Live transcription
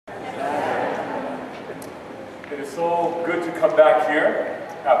It's so good to come back here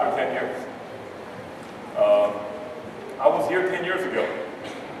after 10 years. I was here 10 years ago,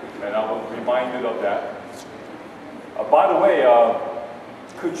 and I was reminded of that. By the way,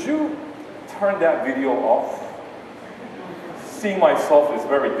 could you turn that video off? Seeing myself is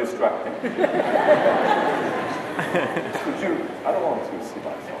very distracting. Could you? I don't want to see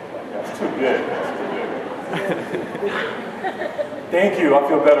myself like that. It's too big. It's too big. Thank you. I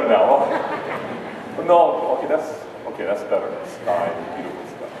feel better now. No. Okay. That's better. Sky, beautiful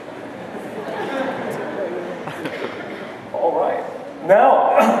sky. All right. Now,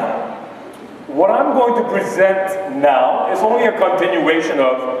 what I'm going to present now is only a continuation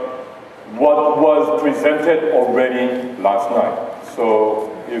of what was presented already last night.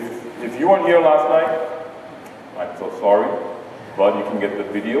 So if you weren't here last night, I'm so sorry, but you can get the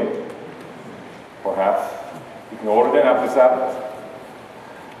video. Perhaps you can order them after Sabbath.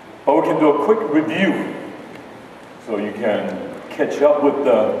 But we can do a quick review so you can catch up with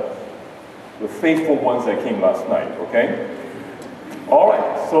the faithful ones that came last night, okay? All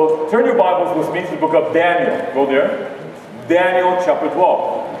right, so turn your Bibles with me to the book of Daniel. Go there. Daniel chapter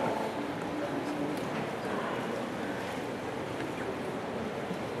 12.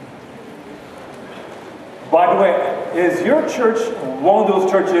 By the way, is your church one of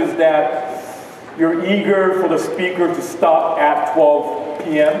those churches that you're eager for the speaker to stop at 12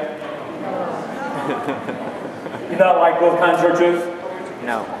 p.m.? You're not like those kind of churches?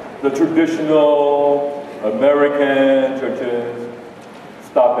 No. The traditional American churches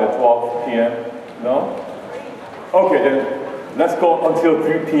stop at 12 p.m.? No? Okay, then let's go until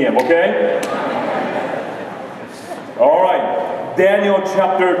 3 p.m., okay? All right, Daniel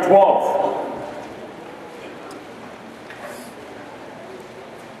chapter 12.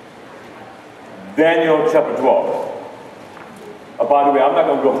 Daniel chapter 12. By the way, I'm not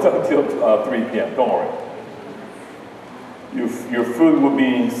going to go until 3 p.m. Don't worry. Your food will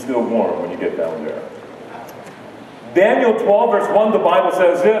be still warm when you get down there. Daniel 12 verse 1, the Bible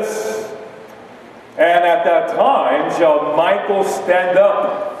says this. And at that time shall Michael stand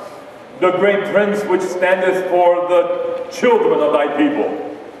up, the great prince which standeth for the children of thy people.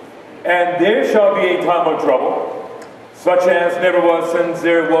 And there shall be a time of trouble, such as never was since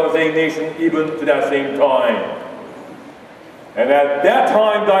there was a nation even to that same time. And at that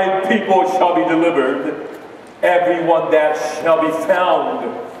time thy people shall be delivered, everyone that shall be found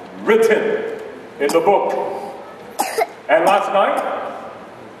written in the book. And last night,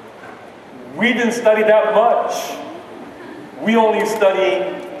 we didn't study that much. We only study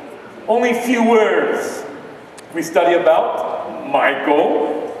only few words. We study about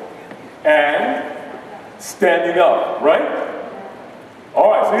Michael and standing up, right?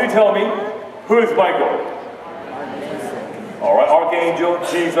 All right, so you tell me, who is Michael? All right, Archangel,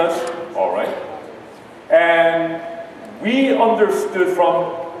 Jesus, all right. And we understood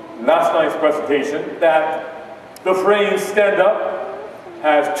from last night's presentation that the phrase stand up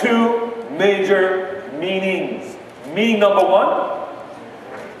has two major meanings. Meaning number one,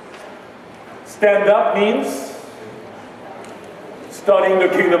 stand up means studying the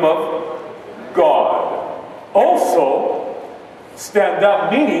kingdom of God. Also, stand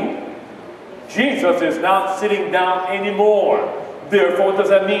up meaning Jesus is not sitting down anymore. Therefore, what does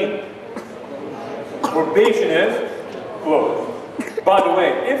that mean? Probation is closed. By the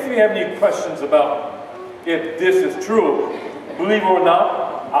way, if you have any questions about if this is true, believe it or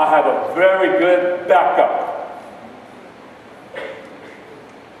not, I have a very good backup.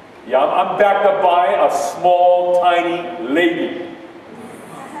 Yeah, I'm backed up by a small, tiny lady.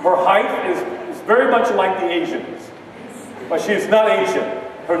 Her height is very much like the Asians, but she is not Asian.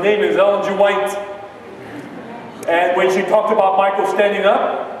 Her name is Ellen G. White. And when she talked about Michael standing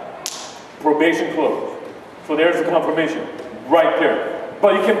up, probation closed. So there's the confirmation right there.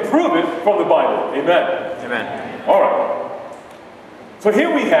 But you can prove it from the Bible. Amen. Amen. All right. So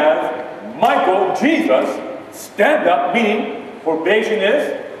here we have Michael, Jesus, stand up, meaning probation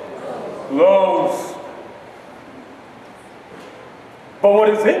is closed. But what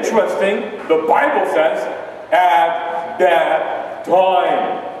is interesting, the Bible says, at that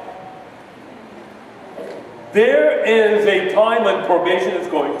time. There is a time when probation is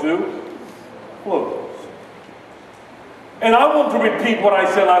going to close. And I want to repeat what I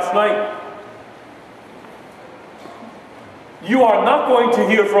said last night. You are not going to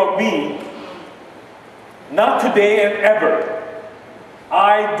hear from me, not today and ever.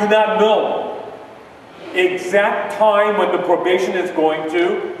 I do not know exact time when the probation is going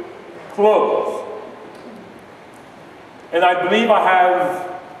to close. And I believe I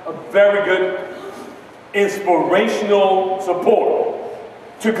have a very good inspirational support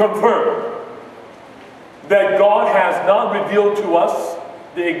to confirm that God has not revealed to us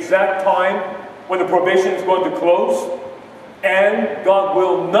the exact time when the probation is going to close, and God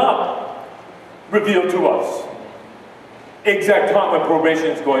will not reveal to us exact time when probation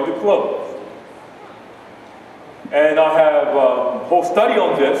is going to close. And I have a whole study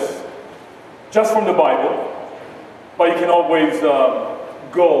on this just from the Bible, but you can always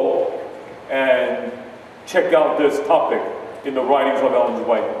go and check out this topic in the writings of Ellen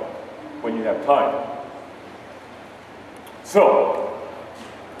White when you have time. So,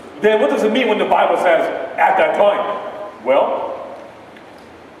 then what does it mean when the Bible says, at that time? Well,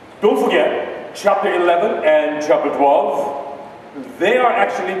 don't forget, chapter 11 and chapter 12, they are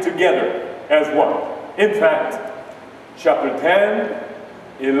actually together as one. In fact, chapter 10,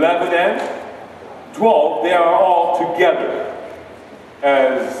 11, and 12, they are all together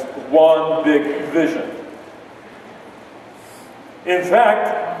as one big vision. In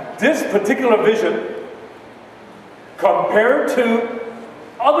fact, this particular vision, compared to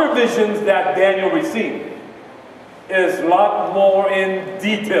other visions that Daniel received, is a lot more in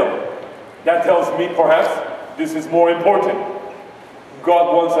detail. That tells me perhaps this is more important.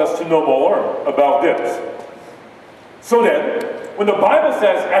 God wants us to know more about this. So then, when the Bible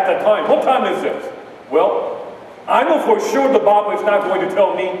says at the time, what time is this? Well, I know for sure the Bible is not going to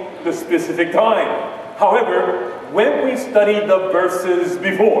tell me the specific time. However, when we study the verses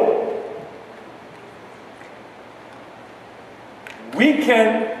before, we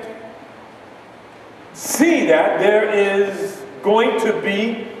can see that there is going to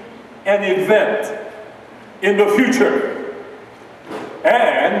be an event in the future.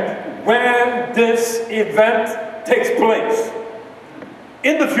 And when this event takes place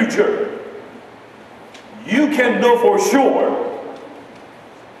in the future, you can know for sure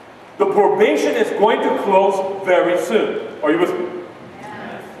the probation is going to close very soon. Are you with me?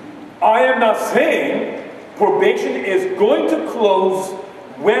 Yes. I am not saying probation is going to close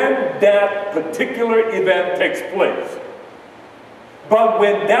when that particular event takes place. But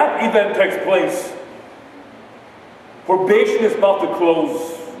when that event takes place, probation is about to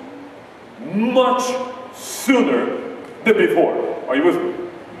close much sooner than before. Are you with me?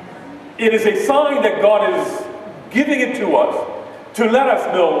 It is a sign that God is giving it to us to let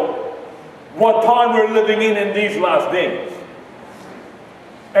us know what time we're living in these last days.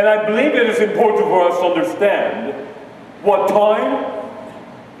 And I believe it is important for us to understand what time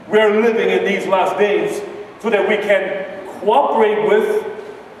we're living in these last days so that we can cooperate with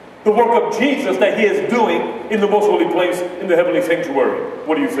the work of Jesus that He is doing in the most holy place in the heavenly sanctuary.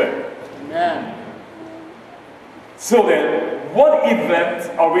 What do you say? Amen. So then, what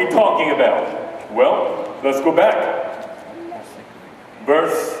event are we talking about? Well, let's go back.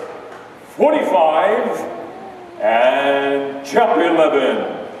 Verse 45 and chapter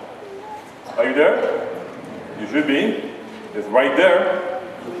 11. Are you there? You should be. It's right there.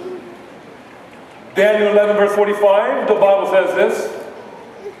 Daniel 11 verse 45, the Bible says this.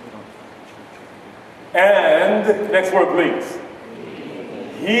 And, next word please.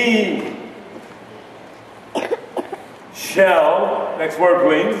 He shall, next word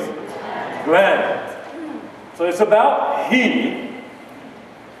please, grant. So it's about He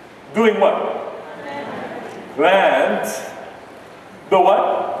doing what? Grant the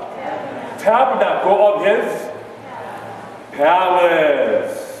what? Tabernacle of His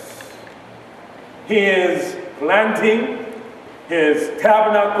palace. He is planting His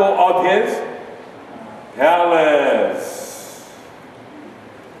tabernacle of His palace.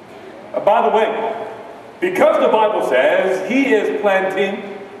 By the way, because the Bible says He is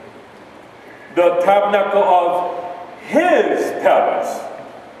planting the tabernacle of His palace.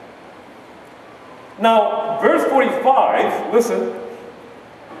 Now, verse 45, listen,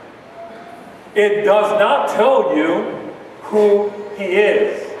 it does not tell you who He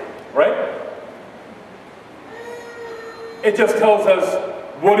is, right? It just tells us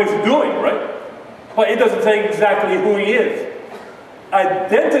what He's doing, right? But it doesn't say exactly who He is.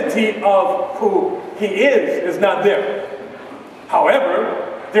 Identity of who He is not there.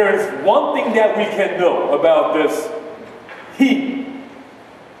 However, there is one thing that we can know about this He.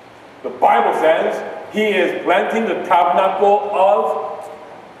 The Bible says He is planting the tabernacle of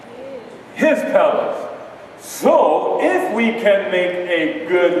His palace. So, if we can make a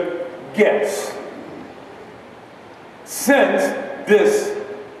good guess, since this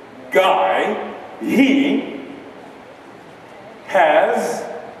guy, He has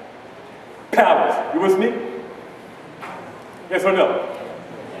palace. You with me? Yes or no?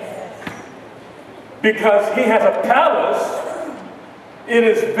 Because He has a palace, it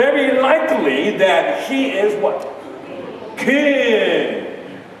is very likely that He is what? King.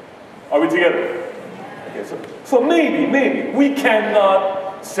 Are we together? Okay, so maybe, we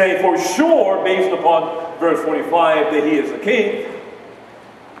cannot say for sure based upon verse 45 that he is a king,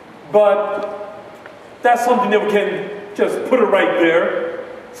 but that's something that we can just put it right there,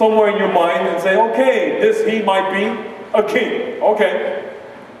 somewhere in your mind and say, okay, he might be a king, okay.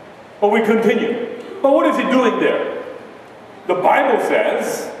 But we continue. But what is he doing there? The Bible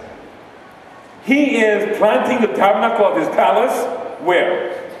says he is planting the tabernacle of his palace,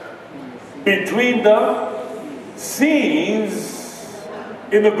 where? Between the seas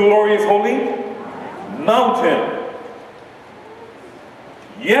in the glorious holy mountain.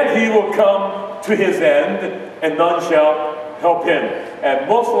 Yet he will come to his end, and none shall help him. And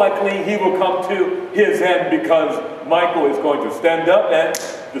most likely he will come to his end because Michael is going to stand up and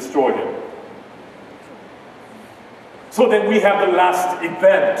destroy him. So then we have the last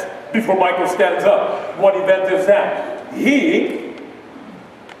event before Michael stands up. What event is that? He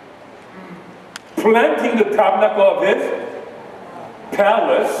planting the tabernacle of his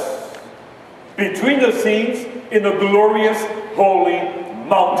palace between the seas in the glorious holy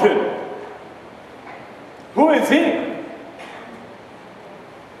mountain. Who is he?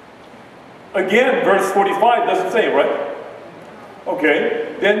 Again, verse 45 doesn't say, right?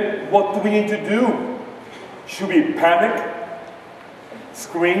 Okay, then what do we need to do? Should we panic,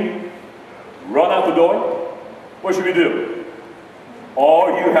 scream, run out the door? What should we do?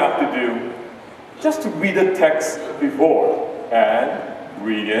 All you have to do, just to read the text before, and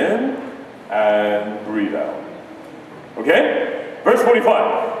breathe in, and breathe out. Okay? Verse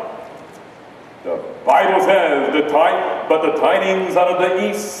 45. The Bible says, but the tidings out of the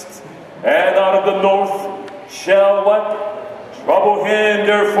east and out of the north shall what? Trouble him,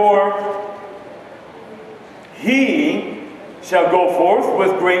 therefore he shall go forth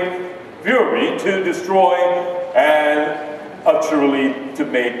with great fury to destroy and utterly to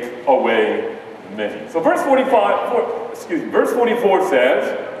make away many. So verse 44 says,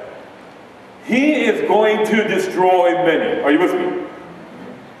 he is going to destroy many. Are you with me?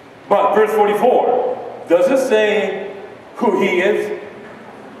 But verse 44, does it say who he is?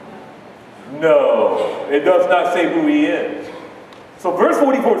 No, it does not say who he is. So verse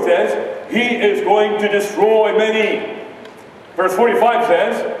 44 says, he is going to destroy many. Verse 45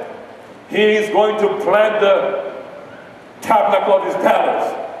 says, he is going to plant the tabernacle of his palace.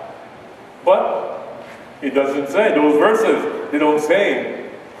 But it doesn't say, those verses, they don't say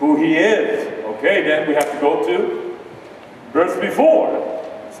who he is. Okay, then we have to go to verse before,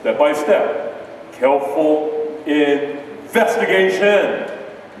 step by step. Careful investigation.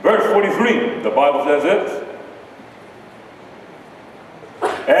 Verse 43, the Bible says it.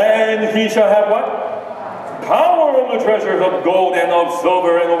 And he shall have what? Power over the treasures of gold and of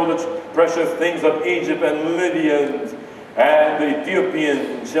silver and over the precious things of Egypt and Lydians, and the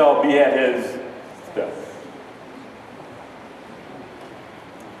Ethiopian shall be at his steps.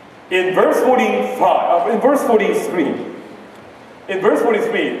 In verse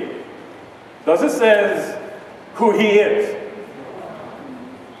 43, does it says who he is?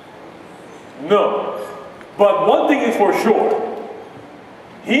 No. But one thing is for sure.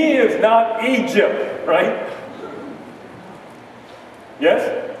 He is not Egypt, right? Yes?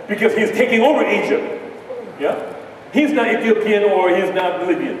 Because he's taking over Egypt. Yeah? He's not Ethiopian or he's not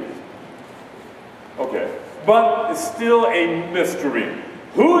Lydian. Okay. But it's still a mystery.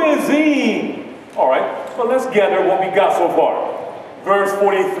 Who is he? Alright, so let's gather what we got so far. Verse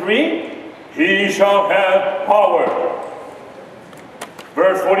 43, he shall have power.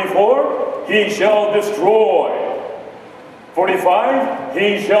 Verse 44, he shall destroy. 45,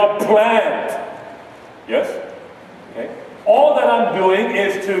 he shall plant. Yes? Okay. All that I'm doing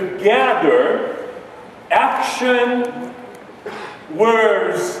is to gather action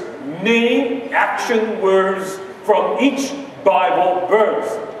words, name action words from each Bible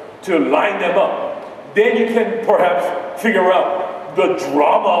verse to line them up. Then you can perhaps figure out the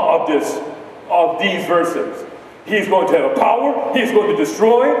drama of these verses. He's going to have power, he's going to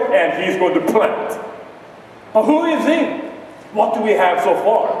destroy, and he's going to plant. But who is he? What do we have so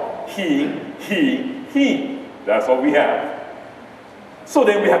far? He. That's what we have. So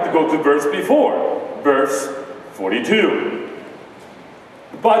then we have to go to verse before, verse 42.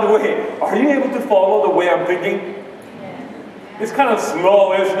 By the way, are you able to follow the way I'm thinking? It's kind of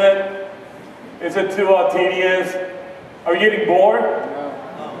slow, isn't it? Is it too tedious? Are you getting bored?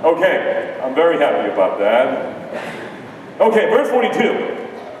 Okay, I'm very happy about that. Okay, verse 42.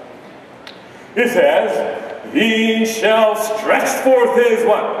 It says, he shall stretch forth his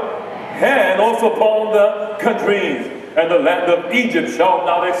what? Hand also upon the countries, and the land of Egypt shall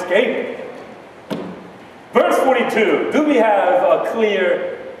not escape. Verse 42. Do we have a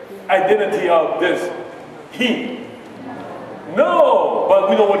clear identity of this He. No, but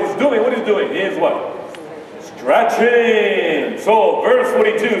we know what he's doing. What he's doing? He is what? Stretching. So verse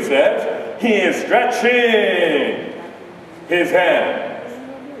 42 says, he is stretching his hand.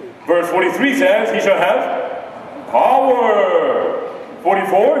 Verse 43 says, he shall have power.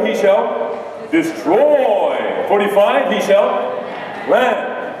 44, he shall destroy. 45, he shall land.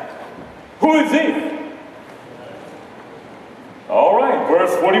 Who is he? All right,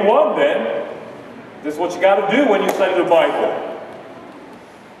 verse 41 then. This is what you got to do when you study the Bible.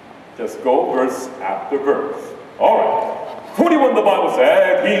 Just go verse after verse. All right. 41 the Bible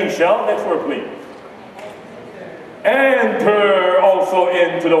said, he shall, next word please. Enter also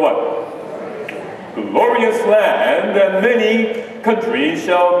into the what? Glorious land, and many countries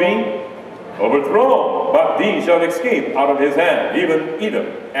shall be overthrown, but these shall escape out of his hand, even Edom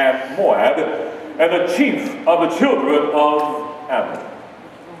and Moab, and the chief of the children of Ammon.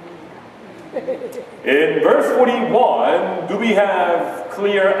 In verse 41, do we have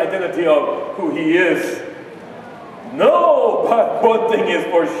clear identity of who he is? No, but one thing is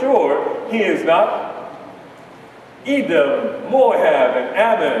for sure, he is not Edom, Moab, and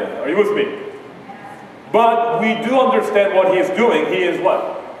Ammon. Are you with me? But we do understand what he is doing. He is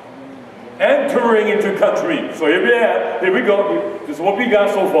what? Entering into countries. So here we go. This is what we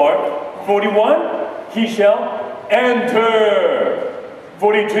got so far. 41, he shall enter.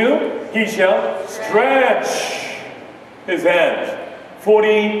 42, he shall stretch his hands.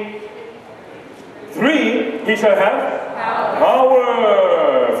 43, he shall have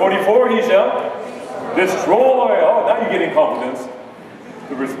power. 44, he shall destroy. Oh, now you're getting confidence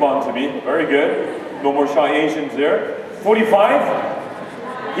to respond to me. Very good. No more shy Asians there.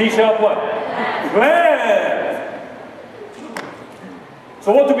 45, he shall what? Plant.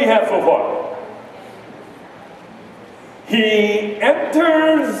 So what do we have so far? He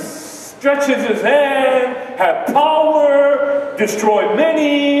enters, stretches his hand, have power, destroy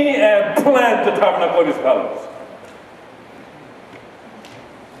many, and plant the tabernacle of his palace.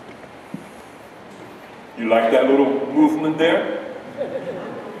 You like that little movement there?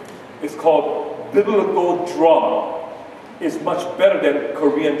 It's called biblical drama. It's much better than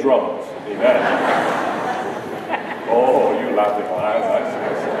Korean dramas. Amen. Oh, you're laughing. I see.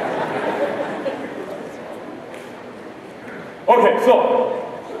 Okay, so,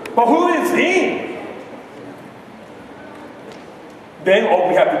 but who is he? Then all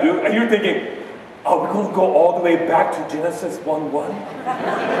we have to do, and you're thinking, are we going to go all the way back to Genesis 1:1?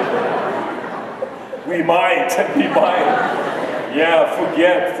 We might. Yeah,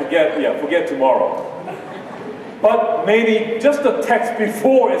 forget tomorrow. But maybe just the text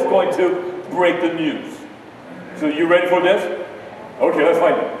before is going to break the news. So you ready for this? Okay, let's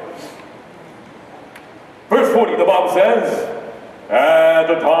find it. Verse 40, the Bible says, at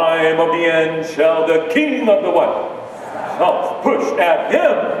the time of the end shall the king of the what? South push at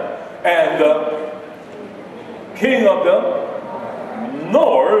him, and the king of the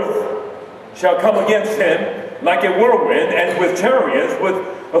north shall come against him like a whirlwind, and with chariots, with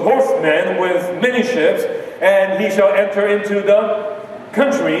horsemen, with many ships, and he shall enter into the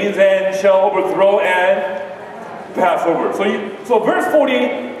countries and shall overthrow and pass over. So verse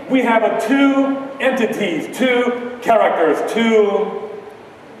 40, we have two entities, two characters, two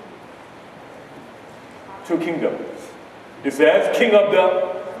kingdoms. It says king of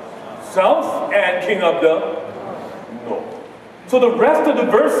the south and king of the north. So the rest of the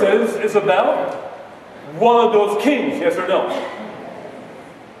verses is about one of those kings, yes or no?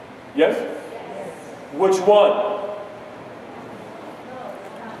 Yes? Which one?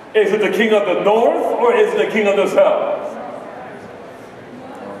 Is it the king of the north or is it the king of the south?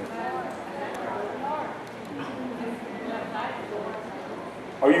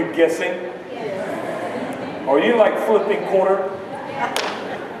 Are you guessing? Are you like flipping quarter?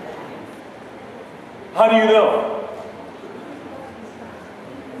 How do you know?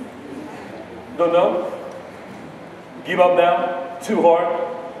 Don't know? Give up now? Too hard?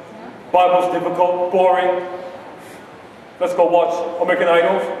 Bible's difficult? Boring? Let's go watch American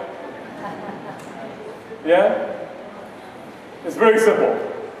Idols? Yeah? It's very simple.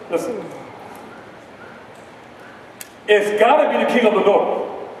 Listen. It's got to be the king of the north.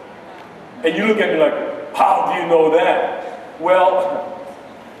 And you look at me like, how do you know that? Well,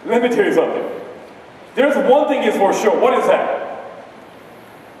 let me tell you something. There's one thing is for sure. What is that?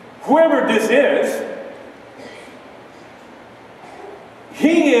 Whoever this is,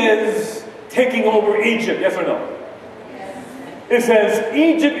 he is taking over Egypt, yes or no? Yes. It says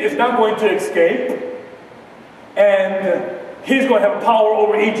Egypt is not going to escape, and he's going to have power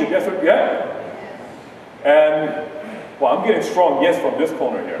over Egypt, yes or no? Yeah? And, well, I'm getting strong yes from this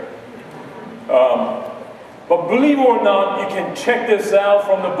corner here. But believe it or not, you can check this out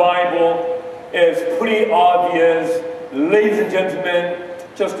from the Bible. It's pretty obvious. Ladies and gentlemen,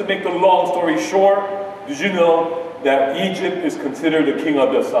 just to make the long story short, did you know that Egypt is considered the king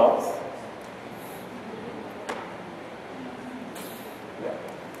of the south?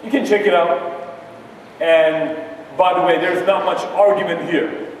 You can check it out. And by the way, there's not much argument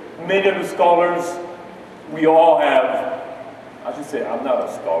here. Many of the scholars, we all have, I should say, I'm not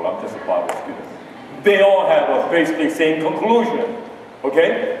a scholar, I'm just a Bible student. They all have a basically same conclusion.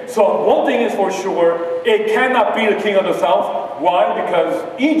 Okay? So one thing is for sure, it cannot be the king of the south. Why?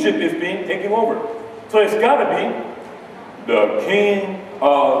 Because Egypt is being taken over. So it's got to be the king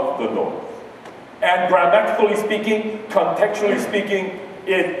of the north. And grammatically speaking, contextually speaking,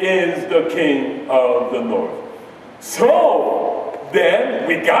 it is the king of the north. So then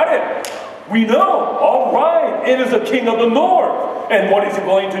we got it. We know, all right, it is the king of the north. And what is he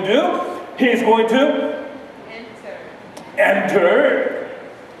going to do? He's going to enter,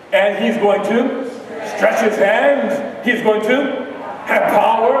 and he's going to stretch his hands. He's going to have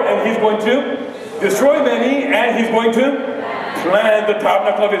power, and he's going to destroy many, and he's going to plant the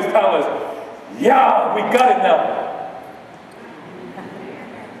tabernacle of his palace. Yeah, we got it now.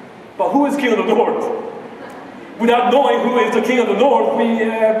 But who is king of the north? Without knowing who is the king of the north, we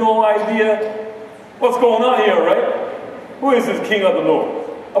have no idea what's going on here, right? Who is this king of the north?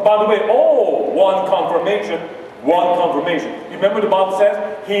 By the way, one confirmation. You remember the Bible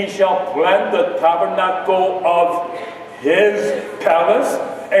says, he shall plant the tabernacle of his palace.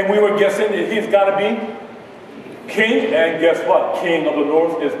 And we were guessing that he's got to be king. And guess what? King of the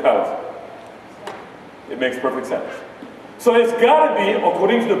north is palace. It makes perfect sense. So it's got to be,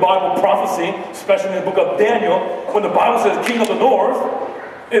 according to the Bible prophecy, especially in the book of Daniel, when the Bible says king of the north,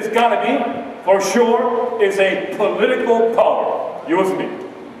 it's got to be, for sure, is a political power. You with me?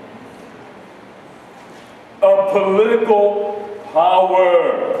 A political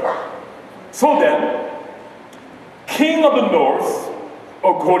power. So then, king of the north,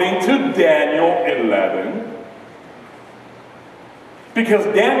 according to Daniel 11, because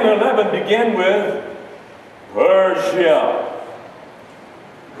Daniel 11 began with Persia,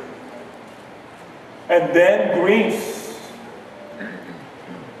 and then Greece,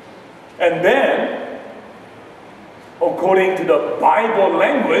 and then, according to the Bible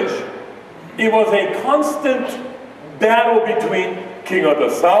language, it was a constant battle between king of the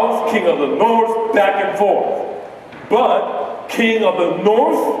south, king of the north, back and forth. But king of the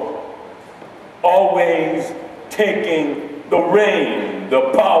north always taking the reign,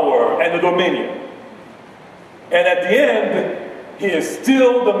 the power, and the dominion. And at the end, he is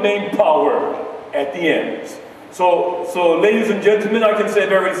still the main power at the end. So ladies and gentlemen, I can say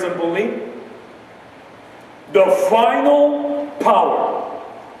very simply, the final power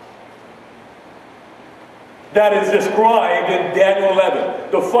that is described in Daniel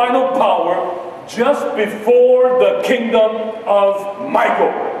 11, the final power just before the kingdom of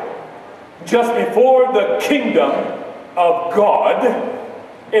Michael, just before the kingdom of God,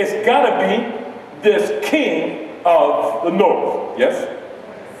 it's got to be this king of the north. Yes?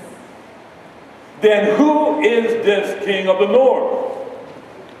 Then who is this king of the north?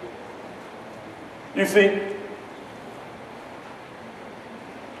 You see,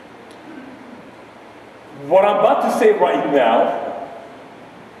 what I'm about to say right now,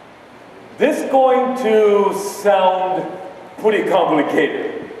 this is going to sound pretty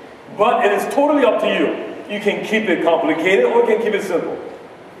complicated, but it is totally up to you. You can keep it complicated or you can keep it simple.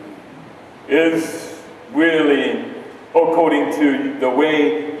 It's really according to the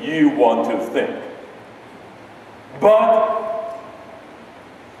way you want to think. But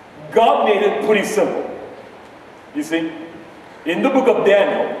God made it pretty simple. You see, in the book of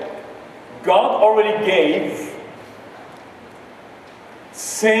Daniel, God already gave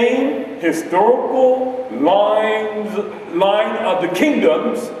same historical line of the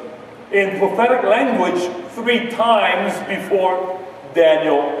kingdoms in prophetic language 3 times before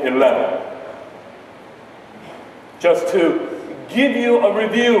Daniel 11. Just to give you a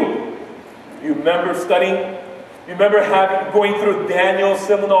review, you remember studying, you remember going through Daniel's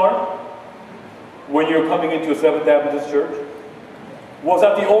seminar when you're coming into a Seventh Adventist church? Was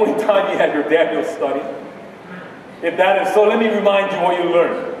that the only time you had your Daniel study? If that is so, let me remind you what you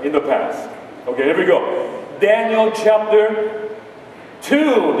learned in the past. Okay, here we go. Daniel chapter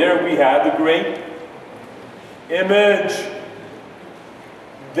 2, there we have the great image.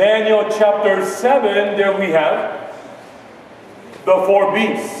 Daniel chapter 7, there we have the 4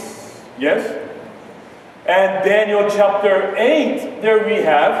 beasts. Yes? And Daniel chapter 8, there we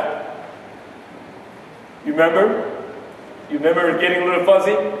have, you remember? You remember getting a little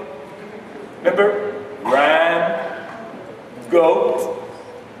fuzzy? Remember? Grand goat,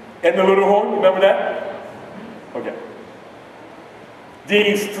 and the little horn. Remember that? Okay.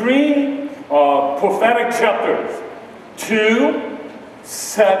 These three prophetic chapters, 2,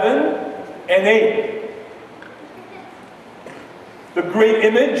 7, and 8. The great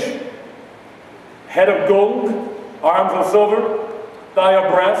image, head of gold, arms of silver, thigh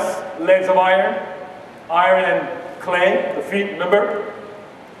of brass, legs of iron, iron and clay, the feet, remember?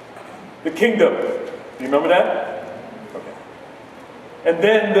 The kingdom. Do you remember that? Okay. And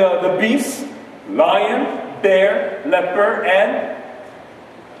then the beasts, lion, bear, leopard, and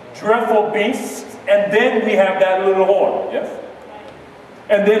dreadful beasts. And then we have that little horn, yes?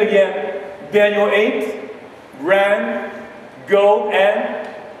 And then again, Daniel 8, ram, goat, and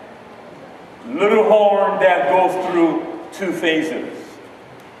little horn that goes through 2 phases.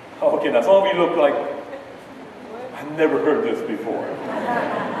 Okay, now some of you look like, I've never heard this before.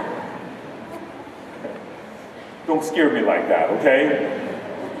 Don't scare me like that, okay?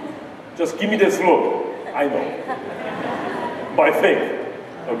 Just give me this look. I know. By faith,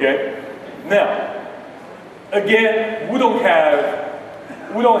 okay? Now, again, we don't have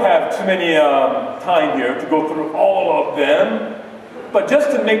too many time here to go through all of them, but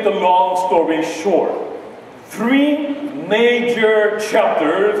just to make the long story short, 3 major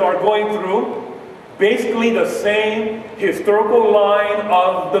chapters are going through basically the same historical line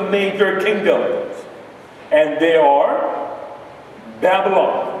of the major kingdoms. And they are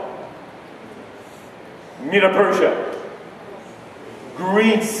Babylon, Medo-Persia,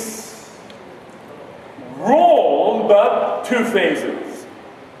 Greece, Rome, but 2 phases,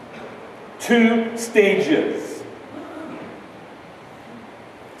 2 stages.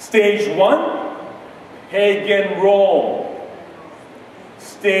 Stage 1, pagan Rome.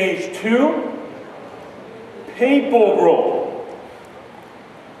 Stage 2, papal Rome.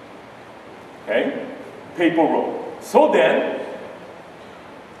 Okay? Papal Rome. So then,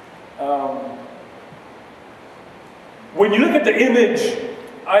 when you look at the image,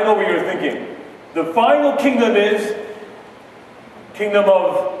 I know what you're thinking. The final kingdom is kingdom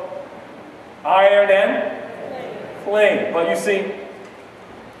of iron and clay. But you see,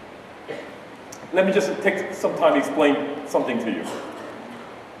 let me just take some time to explain something to you.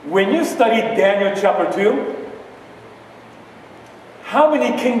 When you study Daniel chapter 2, how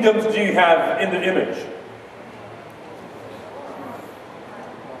many kingdoms do you have in the image?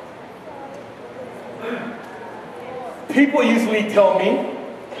 People usually tell me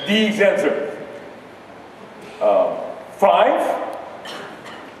these answers. 5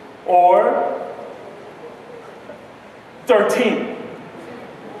 or 13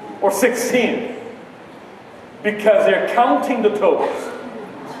 or 16 because they're counting the toes.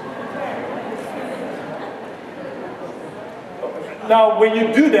 Now, when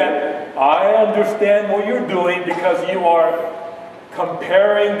you do that, I understand what you're doing because you are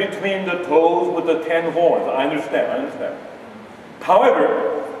comparing between the toes with the 10 horns. I understand.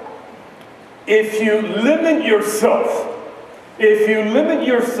 However, if you limit yourself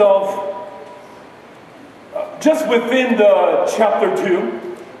just within the chapter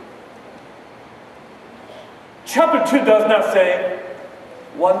 2, chapter 2 does not say,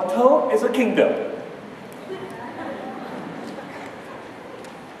 1 toe is a kingdom.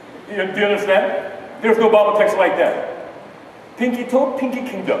 Do you understand? There's no Bible text like that. Pinky toe, pinky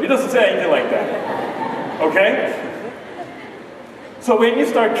kingdom. It doesn't say anything like that. Okay? So when you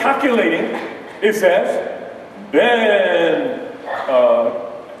start calculating, it says, then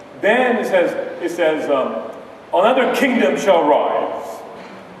it says, another kingdom shall rise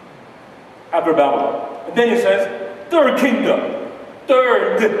after Babylon. And then it says, third kingdom.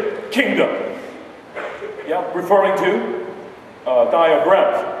 Yeah, referring to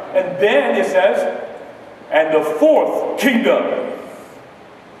diagrams. And then it says, and the 4th kingdom.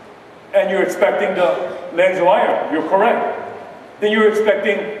 And you're expecting the legs of iron. You're correct. Then you're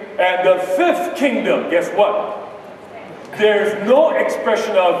expecting, and the 5th kingdom. Guess what? There's no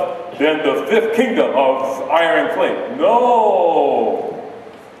expression of, then the 5th kingdom of iron and clay. No.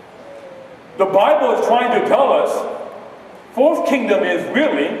 The Bible is trying to tell us, 4th kingdom is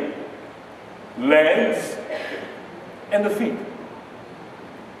really legs and the feet.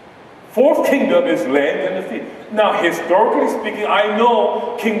 4th kingdom is legs and the feet. Now, historically speaking, I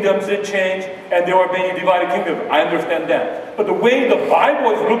know kingdoms did change and there were many divided kingdoms. I understand that. But the way the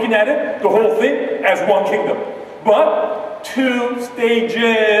Bible is looking at it, the whole thing, as 1 kingdom. But 2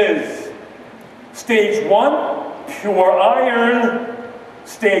 stages. Stage 1, pure iron.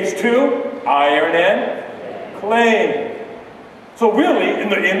 Stage 2, iron and clay. So really, in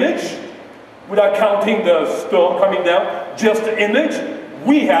the image, without counting the stone coming down, just the image,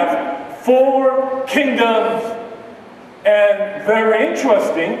 we have 4 kingdoms. And very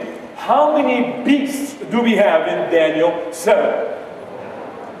interesting, how many beasts do we have in Daniel 7?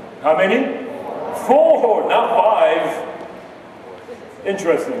 How many? 4, not 5.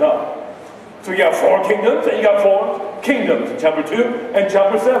 Interesting, huh? So you got 4 kingdoms, and you got 4 kingdoms in chapter 2 and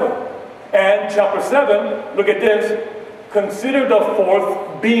chapter 7. And chapter 7, look at this. Consider the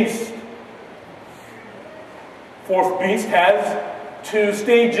 4th beast. 4th beast has 2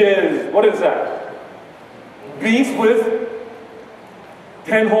 stages. What is that? Beast with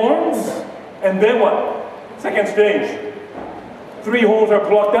 10 horns, and then what? Second stage. 3 horns are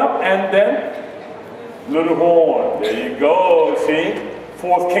plucked up, and then little horn. There you go. See?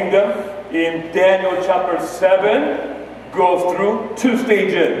 4th kingdom in Daniel chapter 7 goes through 2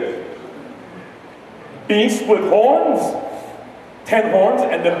 stages. Beast with horns, 10 horns,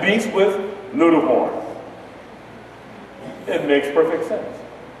 and the beast with little horns. It makes perfect sense.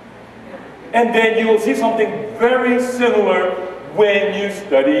 And then you will see something very similar when you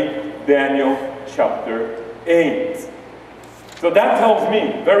study Daniel chapter 8. So that tells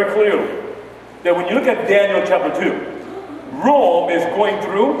me very clearly that when you look at Daniel chapter 2, Rome is going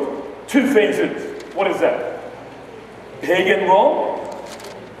through 2 phases. What is that? Pagan Rome.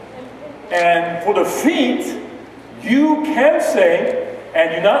 And for the feet, you can say,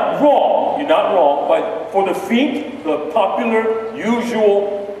 and you're not wrong, but for the feet, the popular,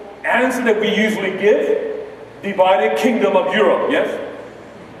 usual answer that we usually give, divided kingdom of Europe, yes?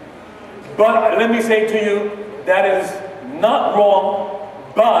 But let me say to you, that is not wrong,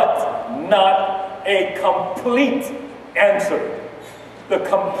 but not a complete answer. The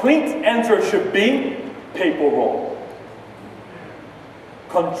complete answer should be Papal Rome.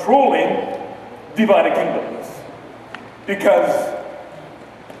 Controlling divided kingdoms. Because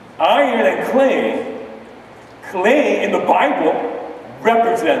iron and clay in the Bible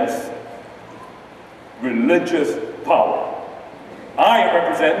represents religious power. Iron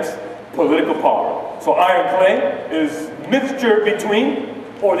represents political power. So iron and clay is mixture between,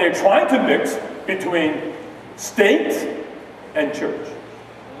 or they're trying to mix between state and church.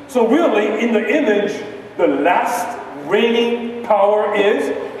 So really, in the image, the last reigning power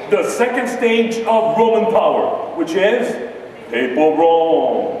is the second stage of Roman power, which is Papal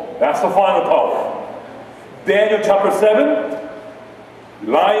Rome. That's the final power. Daniel chapter 7,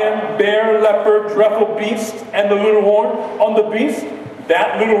 lion, bear, leopard, dreadful beast, and the little horn on the beast.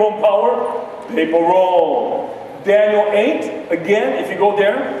 That little horn power, Papal Rome. Daniel 8, again, if you go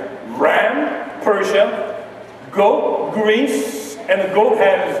there, ram, Persia, goat, Greece, and the goat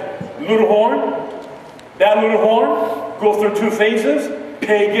has little horn. That little horn goes through 2 phases,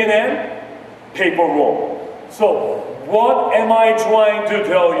 pagan and Papal Rome. So, what am I trying to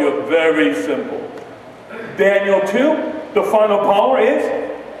tell you? Very simple. Daniel 2, the final power is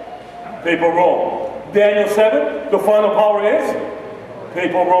Papal Rome. Daniel 7, the final power is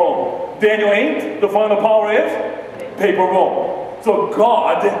Papal Rome. Daniel 8, the final power is Papal Rome. So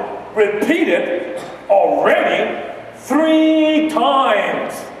God repeated already 3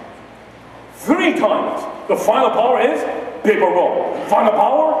 times. 3 times. The final power is Papal Rome. Final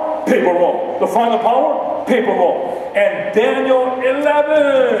power, Papal Rome. The final power, Papal Rome. And Daniel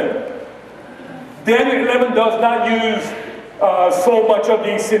 11. Daniel 11 does not use so much of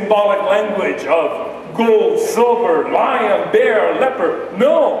the symbolic language of gold, silver, lion, bear, leopard.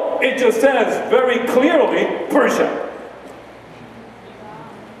 No, it just says very clearly Persia.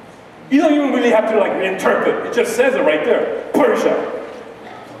 You don't even really have to like interpret. It just says it right there. Persia.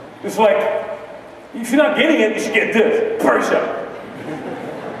 It's like, if you're not getting it, you should get this. Persia.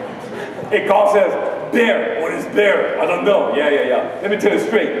 It God says, bear. What is bear? I don't know. Yeah. Let me tell you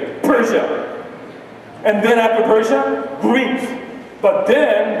straight. Persia. And then after Persia, Greece. But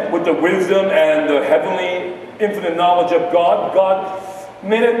then, with the wisdom and the heavenly, infinite knowledge of God, God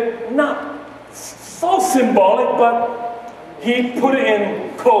made it not so symbolic, but He put it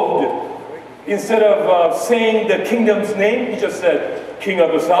in code. Instead of saying the kingdom's name, He just said, King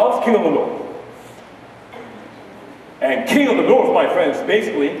of the South, King of the North. And King of the North, my friends,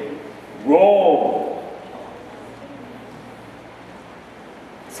 basically, Rome.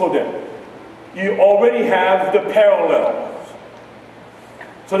 So then, you already have the parallels.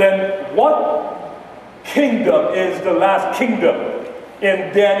 So then, what kingdom is the last kingdom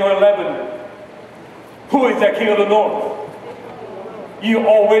in Daniel 11? Who is that King of the North? You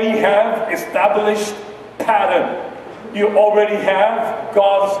already have established pattern. You already have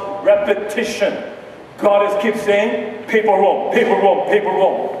God's repetition. God is keeps saying, Papal Rome, Papal Rome, Papal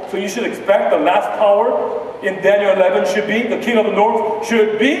Rome. So you should expect the last power in Daniel 11 should be, the King of the North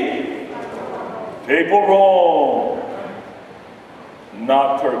should be Papal Rome,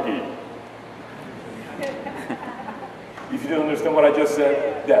 not Turkey. If you didn't understand what I just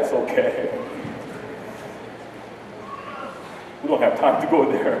said, that's okay. We don't have time to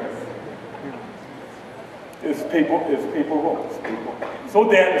go there. It's people Rome. It's people.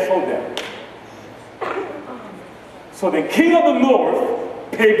 So the king of the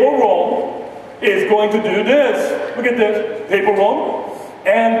north, papal Rome, is going to do this. Look at this. Papal Rome,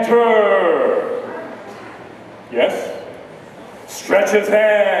 enter. Yes? Stretch his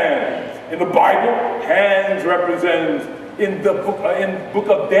hands. In the Bible, hands represent, in the book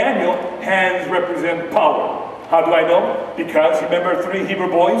of Daniel, hands represent power. How do I know? Because remember 3 Hebrew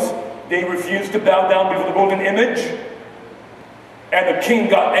boys? They refused to bow down before the golden image. And the king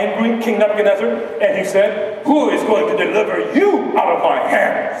got angry, King Nebuchadnezzar, and he said, who is going to deliver you out of my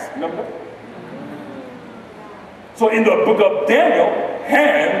hands? Remember? So in the book of Daniel,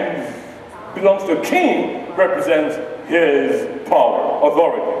 hands belongs to a king, represents his power,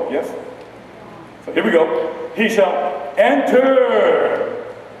 authority. Yes? So here we go. He shall enter.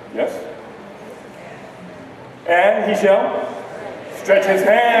 Yes? And he shall stretch his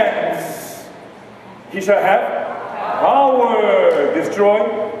hands. He shall have power, destroy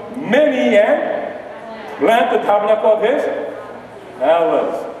many, and plant the tabernacle of his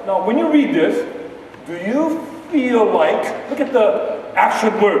palace. Now, when you read this, do you feel like, look at the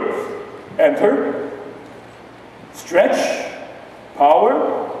action words. Enter, stretch,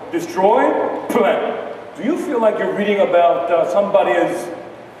 power, destroy, plant. Do you feel like you're reading about somebody is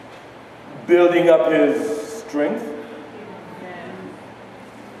building up his strength?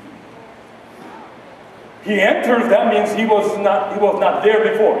 He enters, that means he was not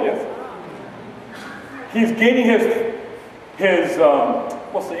there before, yes? He's gaining his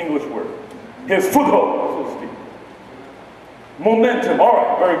what's the English word? His foothold, so to speak. Momentum, all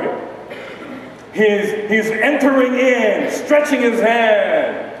right, very good. He's entering in, stretching his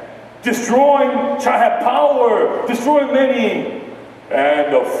hand, destroying, shall have power, destroy many.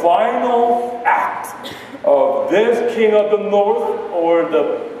 And the final act of this king of the north, or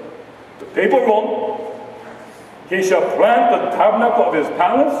the papal Rome, he shall plant the tabernacle of his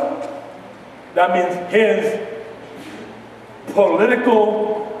palace. That means his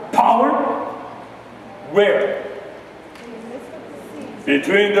political power. Where?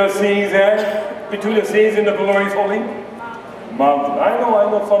 Between the seas and the glorious holy mountain. I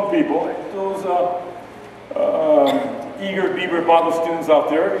know some people, those eager beaver Bible students out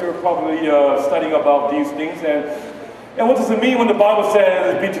there, you're probably studying about these things. And what does it mean when the Bible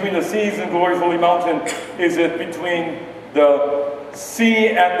says between the seas and glorious holy mountain? Is it between the sea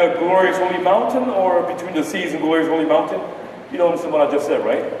and the glorious holy mountain, or between the seas and glorious holy mountain? You don't understand what I just said,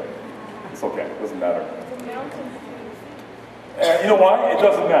 right? It's okay, it doesn't matter. And you know why? It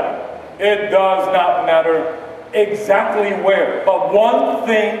doesn't matter. It does not matter exactly where. But one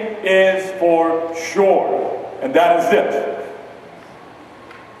thing is for sure, and that is this.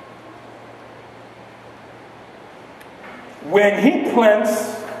 When he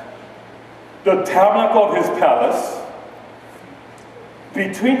plants the tabernacle of his palace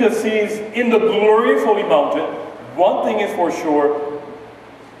between the seas in the glorious holy mountain, one thing is for sure,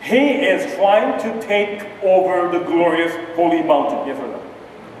 he is trying to take over the glorious holy mountain. Yes or no?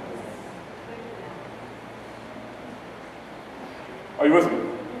 Are you with me?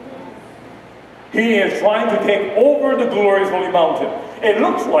 He is trying to take over the glorious holy mountain. It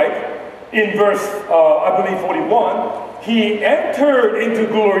looks like in verse, I believe 41, he entered into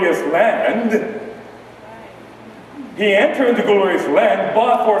glorious land. He entered into glorious land,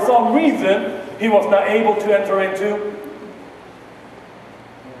 but for some reason, he was not able to enter into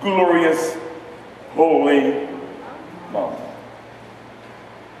glorious, holy mountain.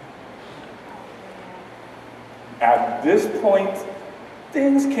 At this point,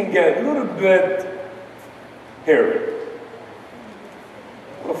 things can get a little bit hairy.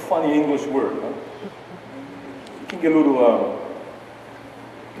 What a funny English word, huh? It can get a little,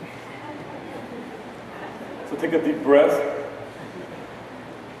 so take a deep breath.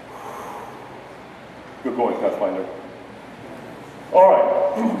 Good going, Pathfinder. All right.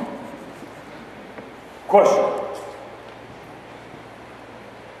 Question.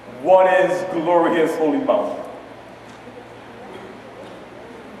 What is glorious holy mountain?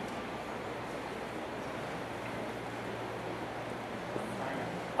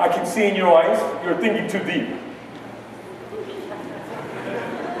 I can see in your eyes, you're thinking too deep.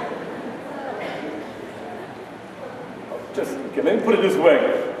 Okay, let me put it this way.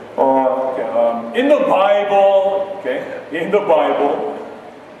 In the Bible,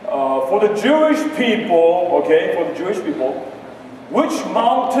 for the Jewish people, which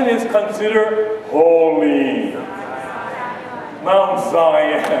mountain is considered holy? Mount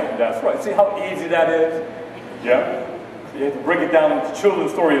Zion. That's right. See how easy that is? Yeah. You have to break it down to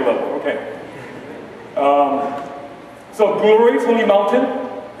children's story level. Okay. So glorious holy mountain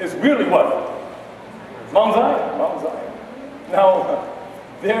is really what? Mount Zion. Mount Zion. Now,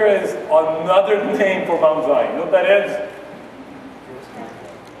 there is another name for Mount Zion. You know what that is?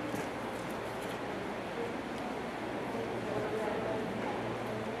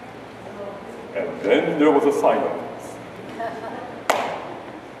 And then there was a silence.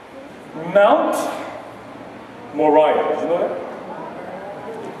 Mount Moriah. Did you know that?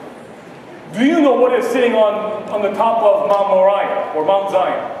 Do you know what is sitting on the top of Mount Moriah or Mount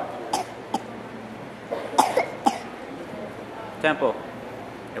Zion? Temple.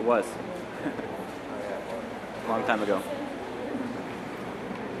 It was. A long time ago.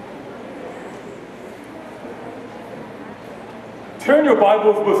 Turn your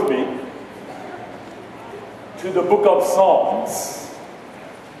Bibles with me to the book of Psalms,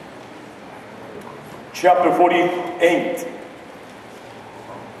 chapter 48.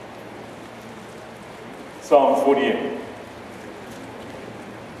 Psalms 48.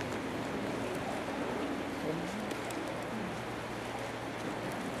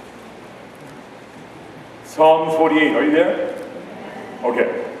 Psalms 48, are you there?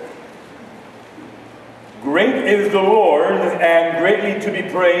 Okay. Great is the Lord and greatly to be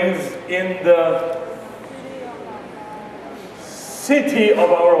praised in the city of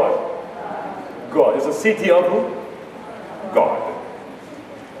our what? God. It's a city of who? God.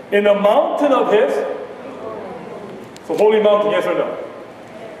 In the mountain of His. So holy mountain, yes or no?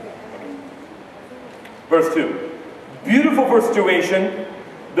 Verse 2. Beautiful for situation,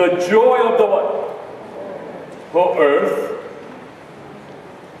 the joy of the what? Whole earth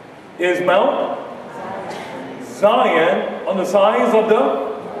is Mount Zion on the sides of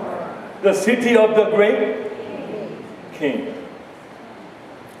the city of the great King.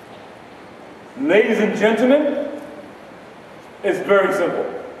 Ladies and gentlemen, it's very simple.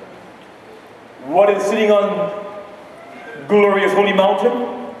 What is sitting on glorious holy mountain,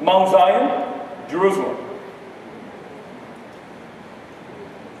 Mount Zion? Jerusalem.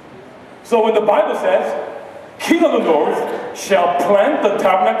 So when the Bible says, King of the North shall plant the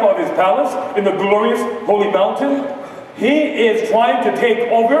tabernacle of his palace in the glorious holy mountain, he is trying to take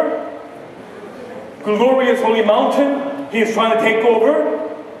over glorious holy mountain. He is trying to take over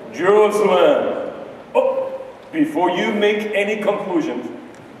Jerusalem. Oh, before you make any conclusions,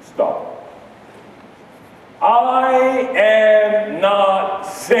 stop. I am not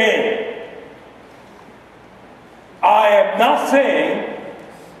saying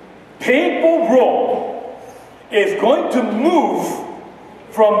Papal Rome is going to move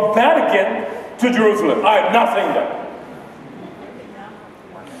from Vatican to Jerusalem. I am not saying that.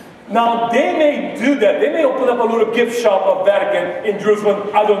 Now, they may do that. They may open up a little gift shop of Vatican in Jerusalem.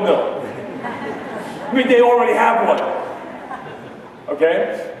 I don't know. I mean, they already have one.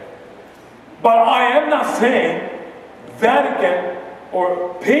 Okay? But I am not saying Vatican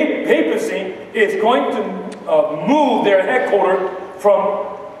or papacy is going to move their headquarters from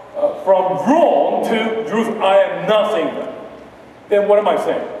Rome to Jerusalem. I am not saying that. Then what am I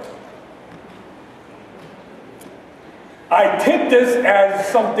saying? I take this as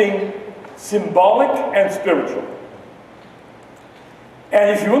something symbolic and spiritual. And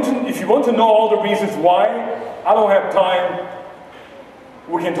if you want to know all the reasons why, I don't have time.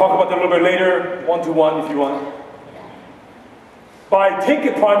 We can talk about that a little bit later, one-to-one if you want. But I take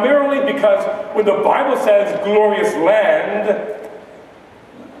it primarily because when the Bible says glorious land,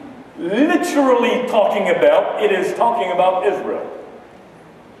 literally talking about, it is talking about Israel.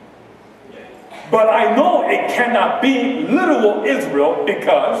 But I know it cannot be literal Israel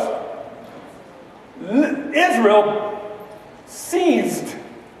because Israel ceased.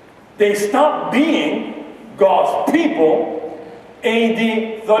 They stopped being God's people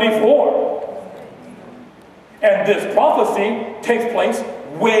AD 34. And this prophecy takes place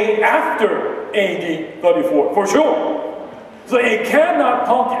way after AD 34, for sure. So it cannot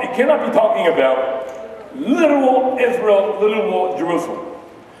be talking about literal Israel, literal Jerusalem.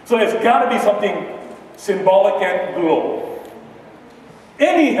 So it's got to be something symbolic and global.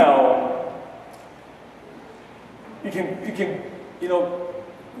 Anyhow, you can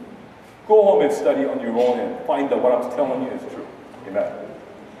go home and study on your own and find that what I'm telling you is true. Amen.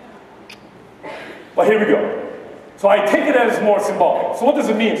 But here we go. So I take it as more symbolic. So what does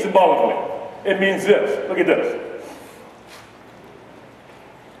it mean symbolically? It means this. Look at this.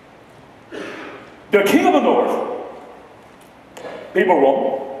 The king of the north, Papal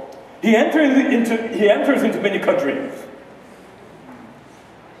Rome, he enters into many countries.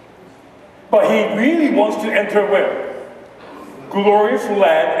 But he really wants to enter where? Glorious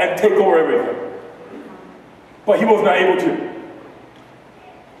land and take over everything. but he was not able to.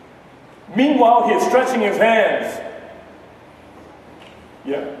 Meanwhile, he is stretching his hands.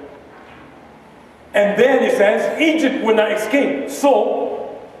 Yeah. And then it says, Egypt will not escape.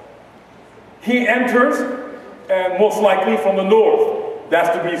 So, he enters, and most likely from the north.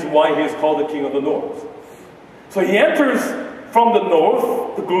 That's the reason why he is called the king of the north. So he enters from the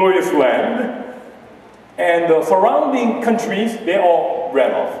north, the glorious land, and the surrounding countries, they all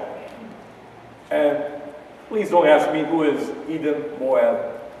ran off. And please don't ask me who is Edom,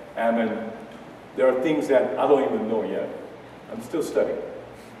 Moab, Ammon. There are things that I don't even know yet. I'm still studying.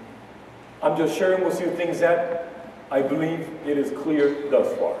 I'm just sharing with you things that I believe it is clear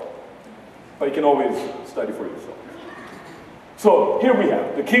thus far. But you can always study for yourself. So here we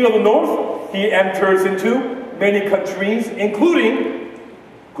have the king of the north. He enters into many countries, including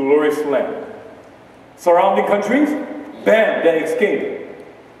glorious land. Surrounding countries, bam, they escape.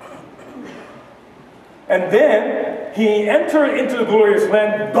 And then he entered into the glorious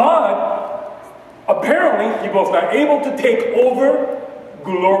land, but apparently he was not able to take over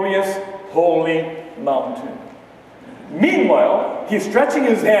glorious holy mountain. Meanwhile, he's stretching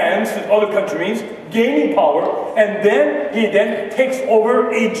his hands to other countries, gaining power, and then he takes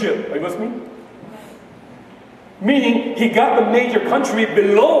over Egypt. Are you with me? Meaning, he got the major country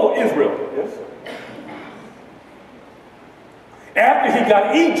below Israel. Yes? After he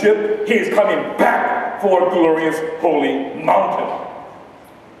got Egypt, he is coming back for glorious holy mountain.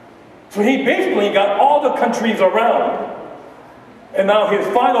 So he basically got all the countries around. And now his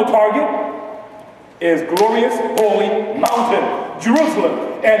final target is glorious holy mountain,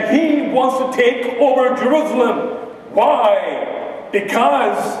 Jerusalem. And he wants to take over Jerusalem. Why?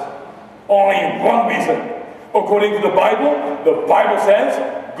 Because only one reason. According to the Bible says,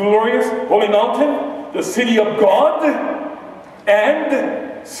 glorious holy mountain, the city of God,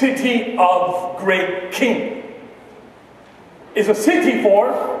 and city of great king. It's a city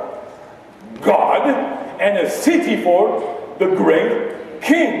for God and a city for the great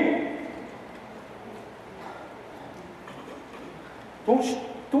king.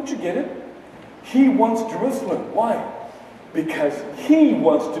 Don't you get it? He wants Jerusalem. Why? Because he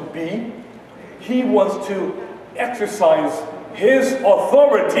wants to exercise his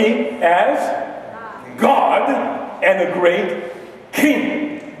authority as God and a great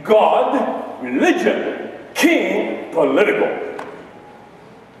king. God, religion. King, political.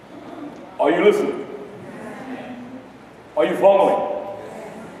 Are you listening? Are you following?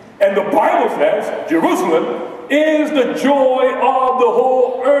 And the Bible says Jerusalem is the joy of the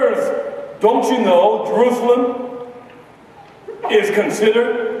whole earth. Don't you know Jerusalem is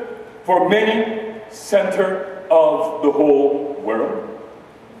considered for many center of the whole world?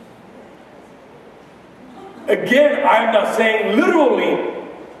 Again, I'm not saying literally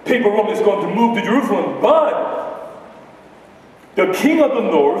papal Rome is going to move to Jerusalem, but the king of the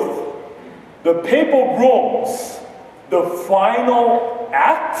north, the papal Rome's, the final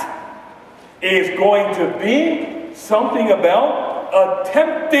act is going to be something about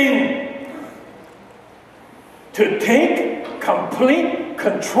attempting to take complete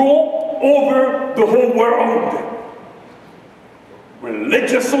control over the whole world,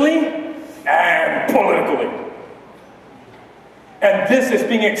 religiously and politically. And this is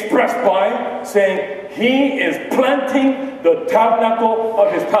being expressed by saying he is planting the tabernacle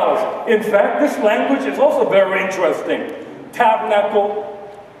of his palace. In fact, this language is also very interesting. Tabernacle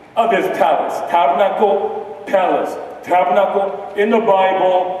of his palace. Tabernacle, palace. Tabernacle in the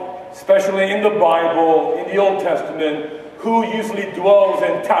Bible, especially in the Bible, in the Old Testament, who usually dwells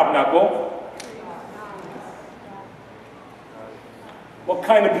in tabernacle? What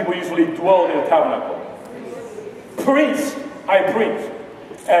kind of people usually dwell in a tabernacle? Priests, high priest.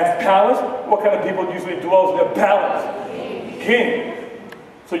 And palace, what kind of people usually dwells in a palace? King.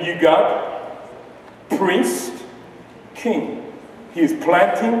 So you got priest, king. He is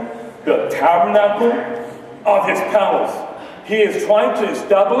planting the tabernacle of his palace. He is trying to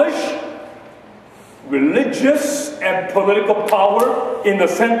establish religious and political power in the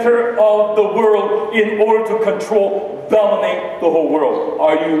center of the world in order to control, dominate the whole world.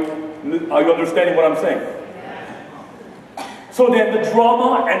 Are you understanding what I'm saying? So then the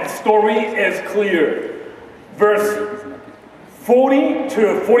drama and story is clear. Verse 40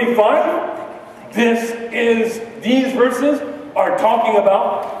 to 45, these verses are talking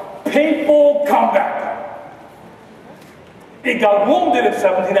about papal comeback. It got wounded in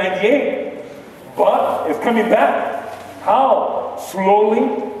 1798, but it's coming back. How?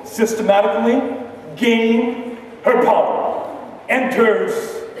 Slowly, systematically, gaining her power. Enters,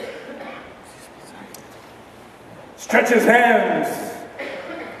 stretches hands,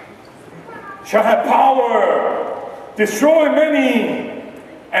 shall have power, destroy many,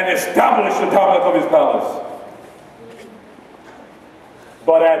 and establish the tabernacle of his palace.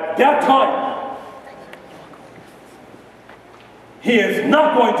 But at that time, he is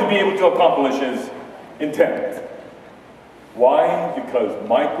not going to be able to accomplish his intent. Why? Because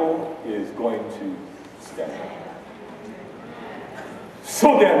Michael is going to stand up.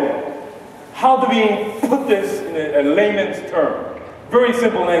 So then, how do we put this in a layman's term? Very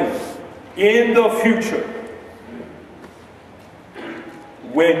simple language. In the future,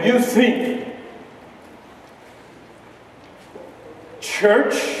 when you think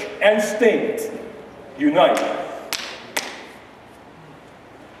church and state unite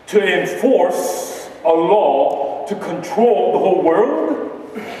to enforce a law to control the whole world,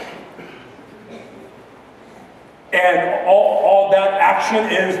 and all that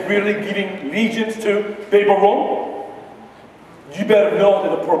action is really giving allegiance to Papal Rome, you better know that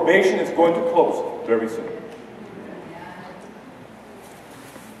the probation is going to close very soon.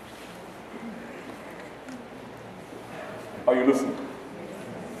 Are you listening?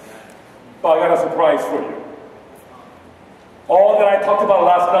 But I got a surprise for you. All that I talked about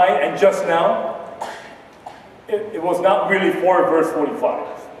last night and just now, it was not really for verse 45.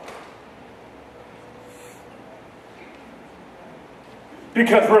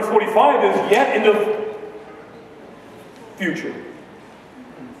 Because verse 45 is yet in the future.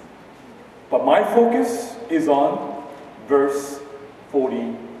 But my focus is on verse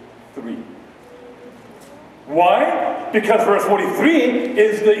 43. Why? Because verse 43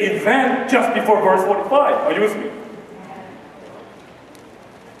 is the event just before verse 45. Are you with me?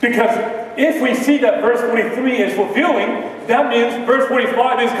 Because if we see that verse 43 is fulfilling, that means verse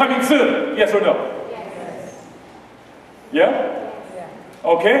 45 is coming soon. Yes or no? Yes. Yeah?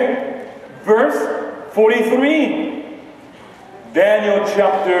 Okay. Verse 43. Daniel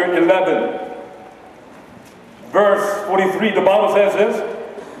chapter 11. Verse 43, the Bible says this.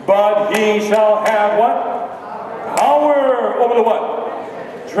 But he shall have what? Power over the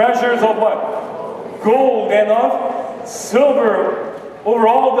what? Treasures of what? Gold and of silver, over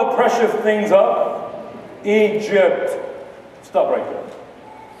all the precious things of Egypt. Stop right there.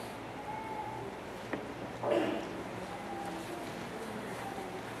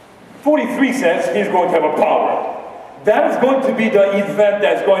 "43 says he's going to have a power. That is going to be the event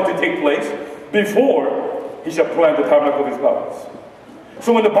that's going to take place before he shall plant the tabernacle of his palace.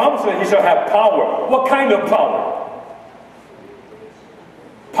 So when the Bible says he shall have power, what kind of power?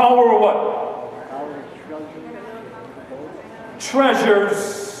 Power of what?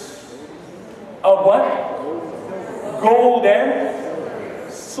 Treasures of what? Gold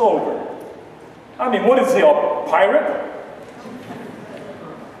and silver. I mean, what is he, a pirate?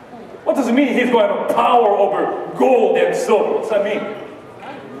 What does it mean he's going to have power over gold and silver? What does that mean?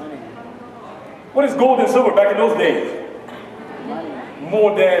 What is gold and silver back in those days?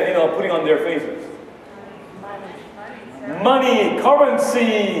 More than, putting on their faces. Money,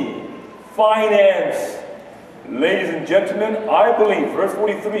 currency, finance. Ladies and gentlemen, I believe verse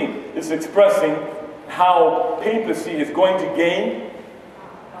 43 is expressing how papacy is going to gain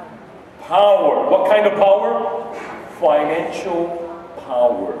power. What kind of power? Financial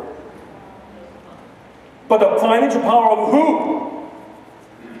power. But the financial power of who?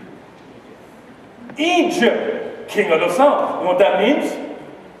 Egypt, king of the south. You know what that means?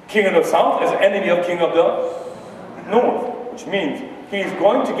 King of the south is an enemy of king of the north, which means he's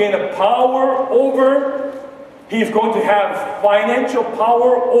going to gain a power over, he's going to have financial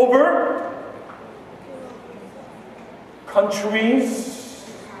power over countries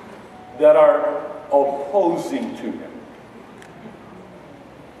that are opposing to him.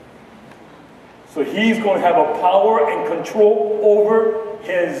 So he's going to have a power and control over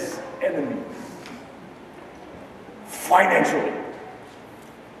his enemies. Financially.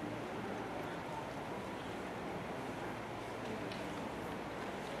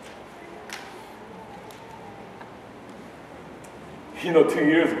 You know, 2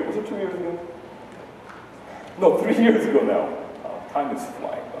 years ago, was it 2 years ago? No, 3 years ago now. Time is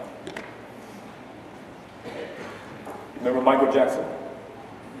flying by. Remember Michael Jackson?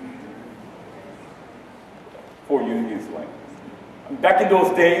 For Unity is Land. Back in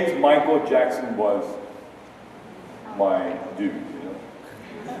those days, Michael Jackson was my dude,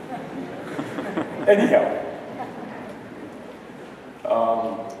 Anyhow.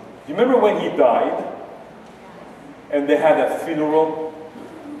 You remember when he died? And they had a funeral.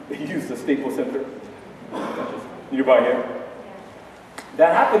 They used the Staples Center nearby here.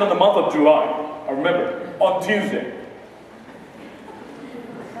 That happened in the month of July. I remember, on Tuesday.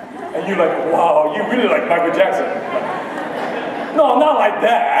 And you're like, wow, you really like Michael Jackson. No, not like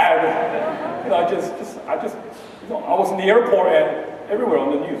that. I was in the airport and everywhere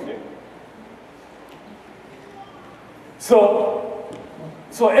on the news. Yeah.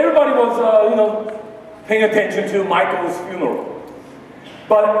 So everybody was, paying attention to Michael's funeral.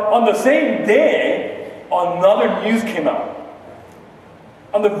 But on the same day, another news came out.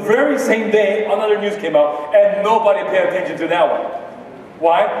 On the very same day, another news came out, and nobody paid attention to that one.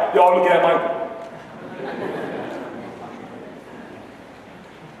 Why? They're all looking at Michael.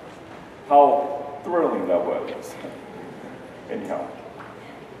 How thrilling that was. Anyhow.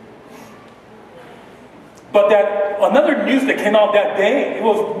 But that another news that came out that day, it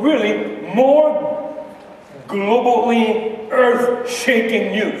was really more globally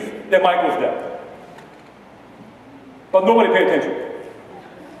earth-shaking news than Michael's death. But nobody paid attention.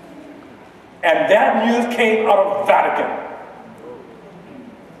 And that news came out of Vatican.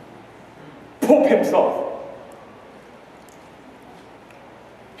 Pope himself.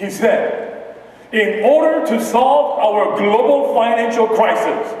 He said, in order to solve our global financial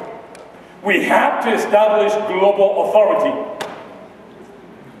crisis, we have to establish global authority.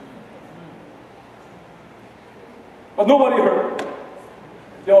 But nobody heard.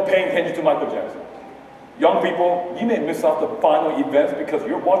 They were paying attention to Michael Jackson. Young people, you may miss out the final events because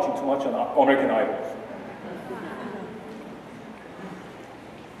you're watching too much on American Idol.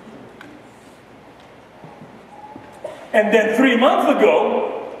 And then 3 months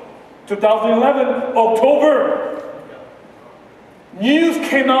ago, 2011, October, news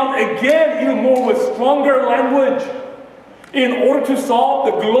came out again, even more with stronger language. In order to solve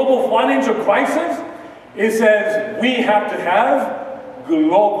the global financial crisis, it says we have to have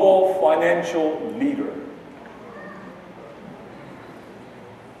global financial leader.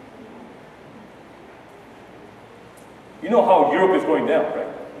 You know how Europe is going down, right?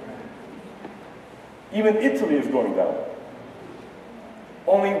 Even Italy is going down.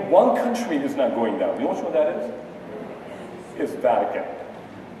 Only one country is not going down. You know which one that is? It's Vatican.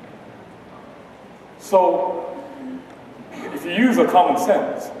 So, if you use a common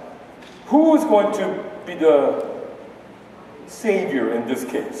sense, who is going to be the savior in this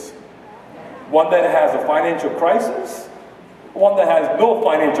case? One that has a financial crisis? One that has no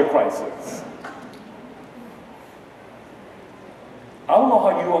financial crisis? I don't know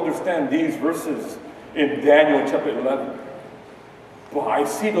how you understand these verses in Daniel chapter 11, but I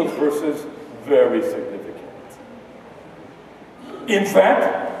see those verses very significant. In fact,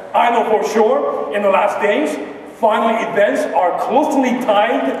 I know for sure in the last days, final events are closely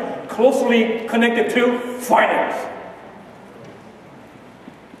tied, closely connected to finance.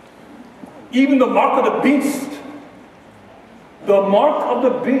 Even the mark of the beast,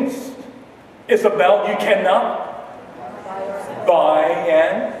 is about you cannot buy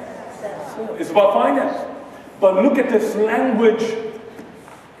and sell. It's about finance. But look at this language.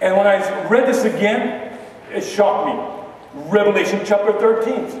 And when I read this again, it shocked me. Revelation chapter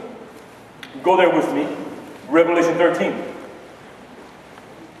 13. Go there with me. Revelation 13.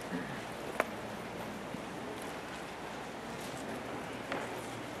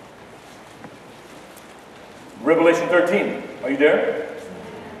 Revelation 13. Are you there?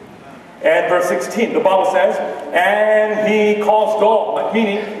 And verse 16, the Bible says, and he caused all,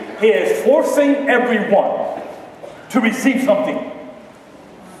 meaning he is forcing everyone to receive something.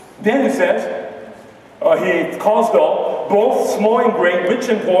 Then it says, he caused all, both small and great, rich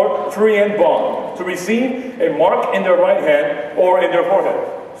and poor, free and bond, to receive a mark in their right hand or in their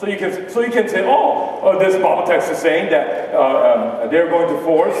forehead. So you can say, this Bible text is saying that they're going to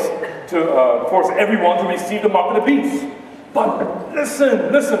force everyone to receive the mark of the beast. But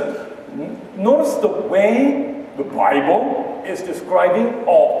listen. Notice the way the Bible is describing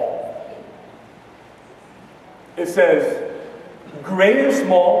all. It says, great and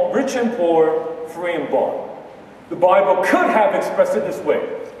small, rich and poor, free and bond. The Bible could have expressed it this way.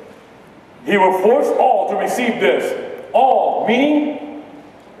 He will force all to receive this. All, meaning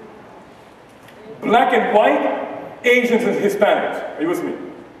black and white, Asians and Hispanics. Are you with me?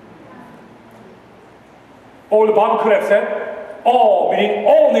 Or the Bible could have said, all, meaning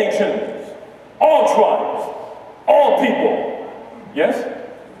all nations, all tribes, all people. Yes?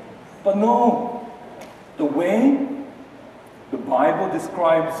 But no. The way the Bible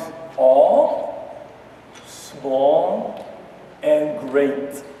describes all, small, and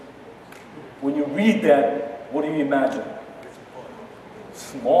great. When you read that, what do you imagine?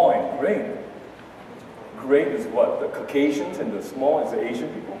 Small and great. Great is what? The Caucasians, and the small is the Asian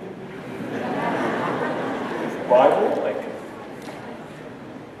people? Is the Bible like...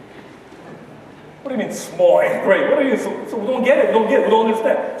 What do you mean small and great? What do you, so we don't get it, we don't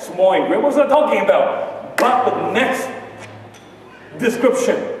understand. Small and great, what's that talking about? But the next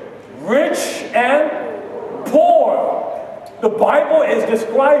description, rich and poor. The Bible is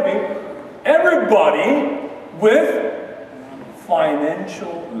describing everybody with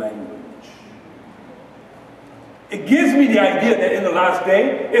financial language. It gives me the idea that in the last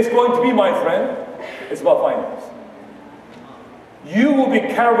day, it's going to be, my friend, it's about finance. You will be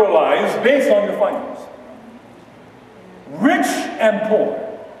categorized based on your finance. Rich and poor.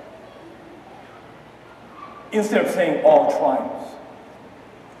 Instead of saying all tribes.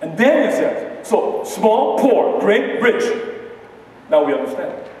 And then it says, so small, poor, great, rich. Now we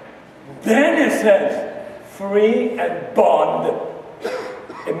understand. Then it says, free and bond.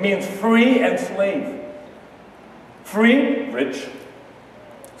 It means free and slave. Free, rich.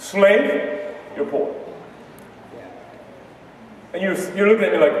 Slave, you're poor. And you're looking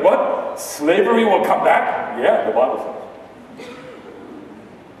at me like, what? Slavery will come back? Yeah, the Bible says.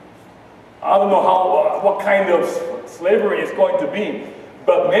 I don't know what kind of slavery it's going to be,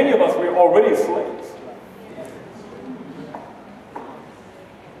 but many of us, we're already slaves.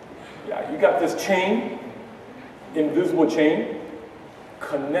 Yeah, you got this chain, invisible chain,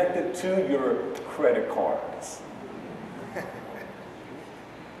 connected to your credit cards.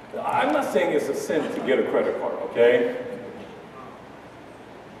 I'm not saying it's a sin to get a credit card, okay?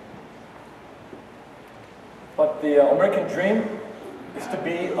 But the American dream is to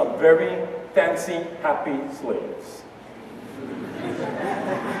be a very fancy, happy slaves.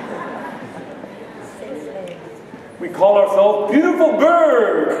 We call ourselves beautiful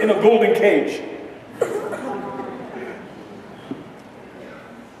bird in a golden cage.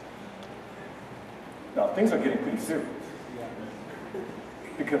 Now things are getting pretty serious.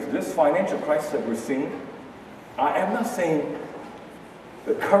 Because this financial crisis that we're seeing, I am not saying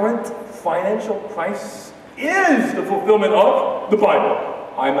the current financial crisis is the fulfillment of the Bible.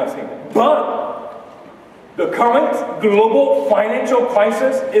 I'm not saying that. But the current global financial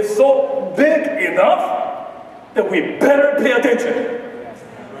crisis is so big enough that we better pay attention.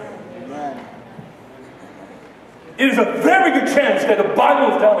 It is a very good chance that the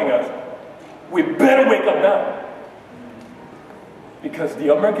Bible is telling us we better wake up now. Because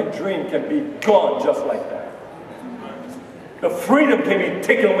the American dream can be gone just like that. The freedom can be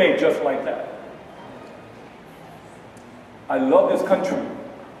taken away just like that. I love this country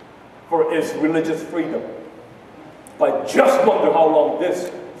for its religious freedom. But I just wonder how long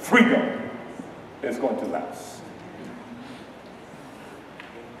this freedom is going to last.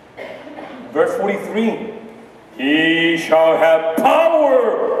 Verse 43, he shall have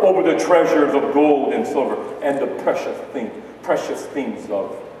power over the treasures of gold and silver and the precious things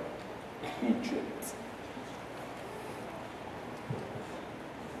of Egypt.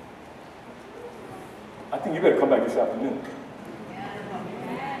 I think you better come back this afternoon.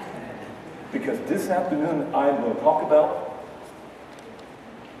 Because this afternoon I'm going to talk about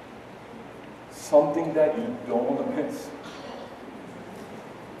something that you don't want to miss.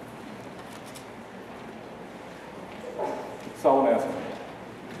 So I want to ask you,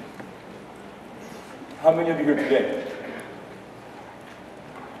 how many of you here today,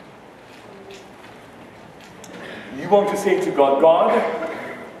 you want to say to God, God,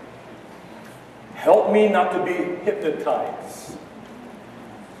 help me not to be hypnotized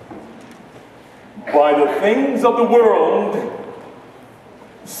by the things of the world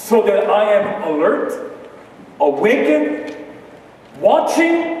so that I am alert, awakened,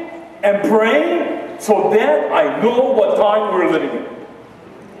 watching, and praying so that I know what time we're living in.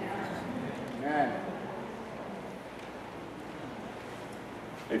 Amen.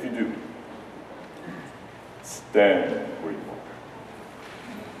 If you do, stand where you are.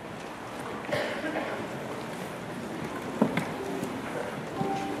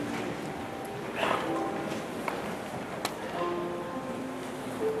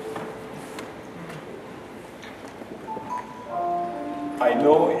 I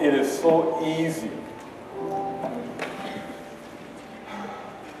know it is so easy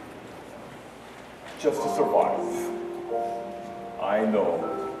just to survive. I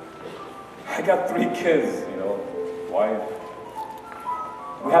know. I got 3 kids, you know, wife.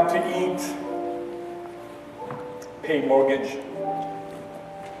 We have to eat, pay mortgage.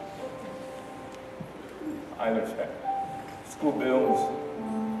 I understand. School bills,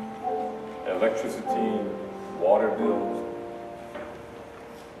 electricity, water bills.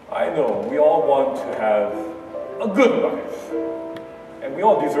 I know we all want to have a good life. And we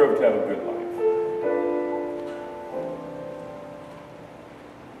all deserve to have a good life.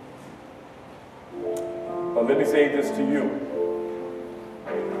 But let me say this to you.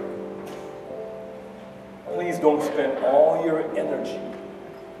 Please don't spend all your energy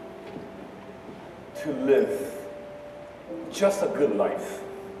to live just a good life.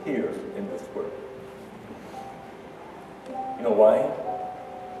 here in this word. You know why?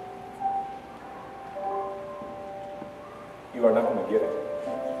 You are not going to get it.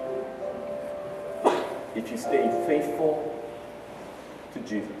 If you stay faithful to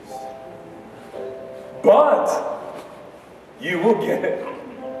Jesus. But you will get it.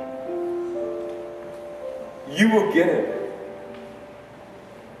 You will get it.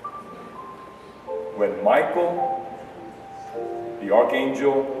 When Michael, the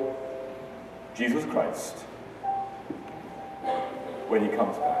archangel, Jesus Christ, when he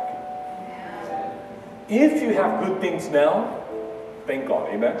comes back. If you have good things now, thank God,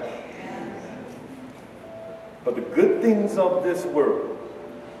 amen? But the good things of this world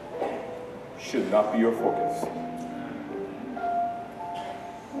should not be your focus.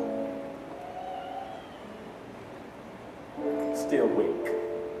 Stay awake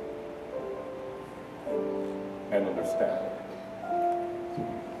and understand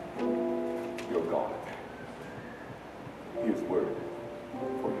your God. His word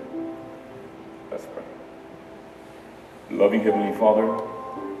for you. Let's pray. Loving Heavenly Father,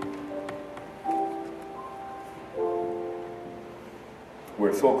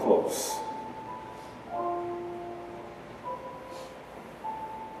 we're so close.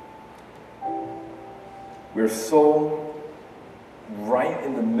 We're so right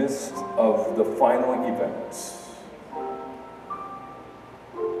in the midst of the final events.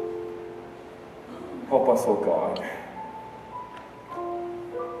 Help us, oh God,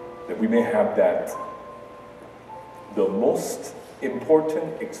 that we may have that, the most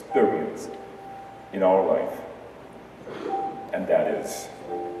important experience in our life, and that is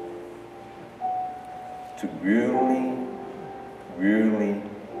to really, really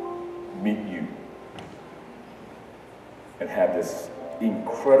meet you and have this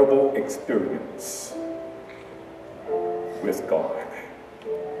incredible experience with God.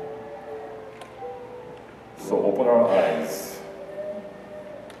 So open our eyes,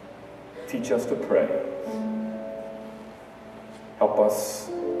 teach us to pray, help us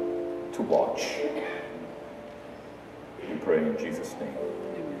to watch. We pray in Jesus' name.